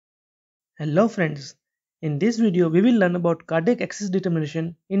Hello friends, in this video we will learn about cardiac axis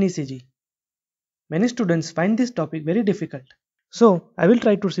determination in ECG. Many students find this topic very difficult. So I will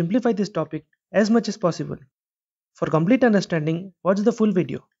try to simplify this topic as much as possible. For complete understanding, watch the full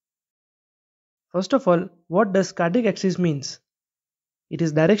video. First of all, what does cardiac axis means? It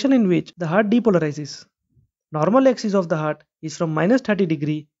is direction in which the heart depolarizes. Normal axis of the heart is from -30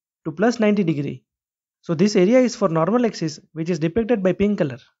 degree to +90 degree. So this area is for normal axis, which is depicted by pink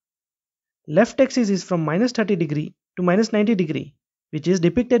color. Left axis is from -30 degree to -90 degree, which is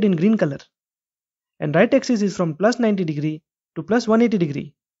depicted in green color. And right axis is from +90 degree to +180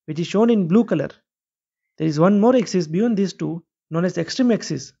 degree, which is shown in blue color. There is one more axis beyond these two, known as extreme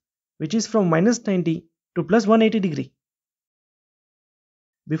axis, which is from -90 to +180 degree.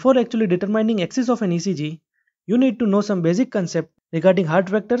 Before actually determining axis of an ECG, you need to know some basic concept regarding heart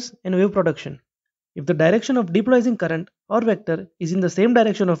vectors and wave production. If the direction of depolarizing current or vector is in the same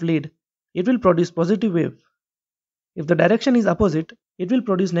direction of lead, it will produce positive wave. If the direction is opposite, it will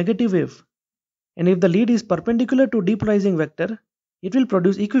produce negative wave. And if the lead is perpendicular to depolarizing vector, it will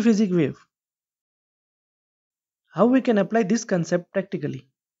produce equiphasic wave. How we can apply this concept practically?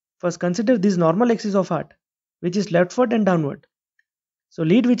 First, consider this normal axis of heart, which is leftward and downward. So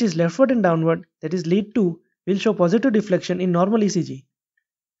lead which is leftward and downward, that is lead 2, will show positive deflection in normal ECG.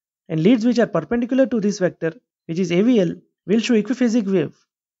 And leads which are perpendicular to this vector, which is AVL, will show equiphasic wave.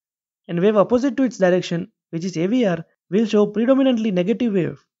 And wave opposite to its direction, which is AVR, will show predominantly negative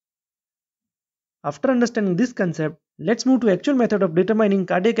wave. After understanding this concept, let's move to actual method of determining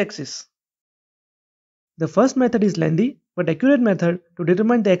cardiac axis. The first method is lengthy but accurate method to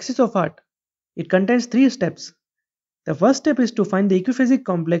determine the axis of heart. It contains 3 steps. The first step is to find the equiphasic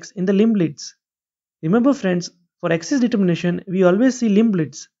complex in the limb leads. Remember friends, for axis determination we always see limb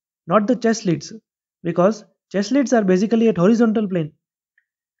leads, not the chest leads, because chest leads are basically at horizontal plane.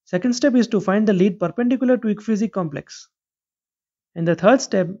 Second step is to find the lead perpendicular to equiphasic complex. And the third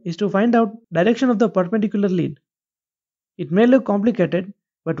step is to find out direction of the perpendicular lead. It may look complicated,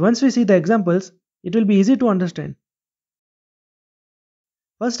 but once we see the examples, it will be easy to understand.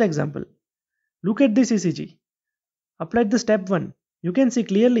 First example. Look at this ECG. Applied the step 1. You can see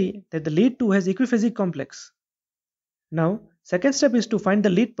clearly that the lead 2 has equiphasic complex. Now, second step is to find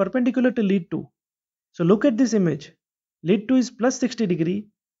the lead perpendicular to lead 2. So look at this image. Lead 2 is +60 degree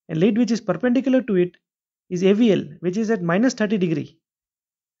and lead which is perpendicular to it is AVL, which is at -30 degree.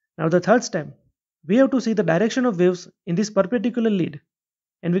 Now the third step, we have to see the direction of waves in this perpendicular lead,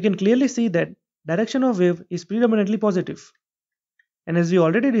 and we can clearly see that direction of wave is predominantly positive. And as we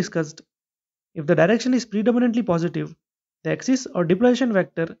already discussed, if the direction is predominantly positive, the axis or depolarization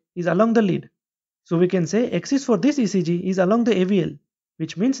vector is along the lead. So we can say axis for this ECG is along the AVL,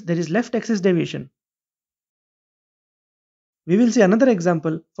 which means there is left axis deviation. We will see another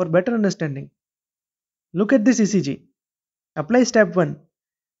example for better understanding. Look at this ECG. Apply step 1.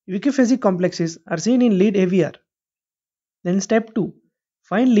 Equiphasic complexes are seen in lead AVR. Then step 2.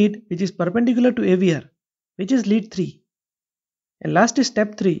 Find lead which is perpendicular to AVR, which is lead 3. And last is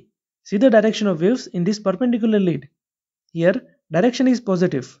step 3. See the direction of waves in this perpendicular lead. Here, direction is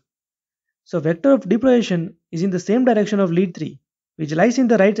positive. So vector of depolarization is in the same direction of lead 3, which lies in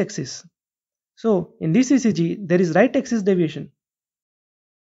the right axis. So in this ECG, there is right axis deviation.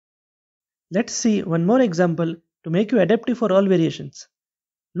 Let's see one more example to make you adaptive for all variations.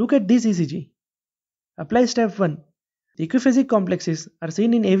 Look at this ECG. Apply step 1. The equiphasic complexes are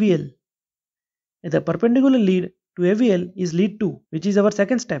seen in AVL. And the perpendicular lead to AVL is lead 2, which is our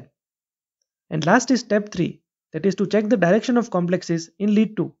second step. And last is step 3, that is to check the direction of complexes in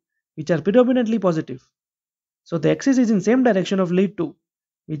lead 2, which are predominantly positive. So the axis is in same direction of lead 2,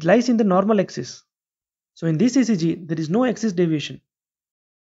 which lies in the normal axis. So in this ECG, there is no axis deviation.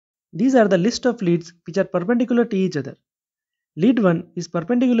 These are the list of leads which are perpendicular to each other. Lead 1 is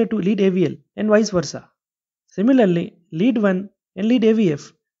perpendicular to lead AVL and vice versa. Similarly, lead 1 and lead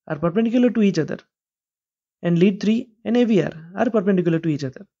AVF are perpendicular to each other. And lead 3 and AVR are perpendicular to each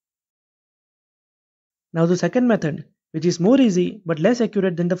other. Now the second method, which is more easy but less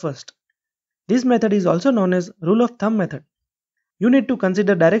accurate than the first. This method is also known as rule of thumb method. You need to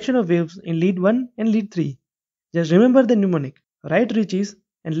consider direction of waves in lead 1 and lead 3. Just remember the mnemonic, right reaches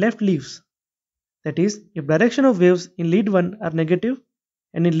and left leaves. That is, if direction of waves in lead 1 are negative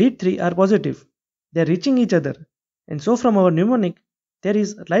and in lead 3 are positive, they are reaching each other, and so from our mnemonic, there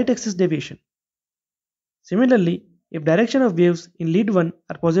is right axis deviation. Similarly, if direction of waves in lead 1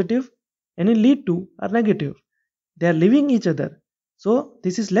 are positive and in lead 2 are negative, they are leaving each other, so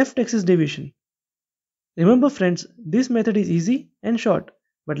this is left axis deviation. Remember friends, this method is easy and short,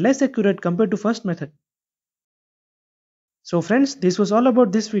 but less accurate compared to first method. So friends, this was all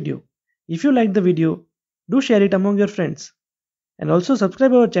about this video. If you liked the video, do share it among your friends and also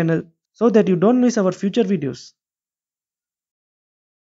subscribe our channel so that you don't miss our future videos.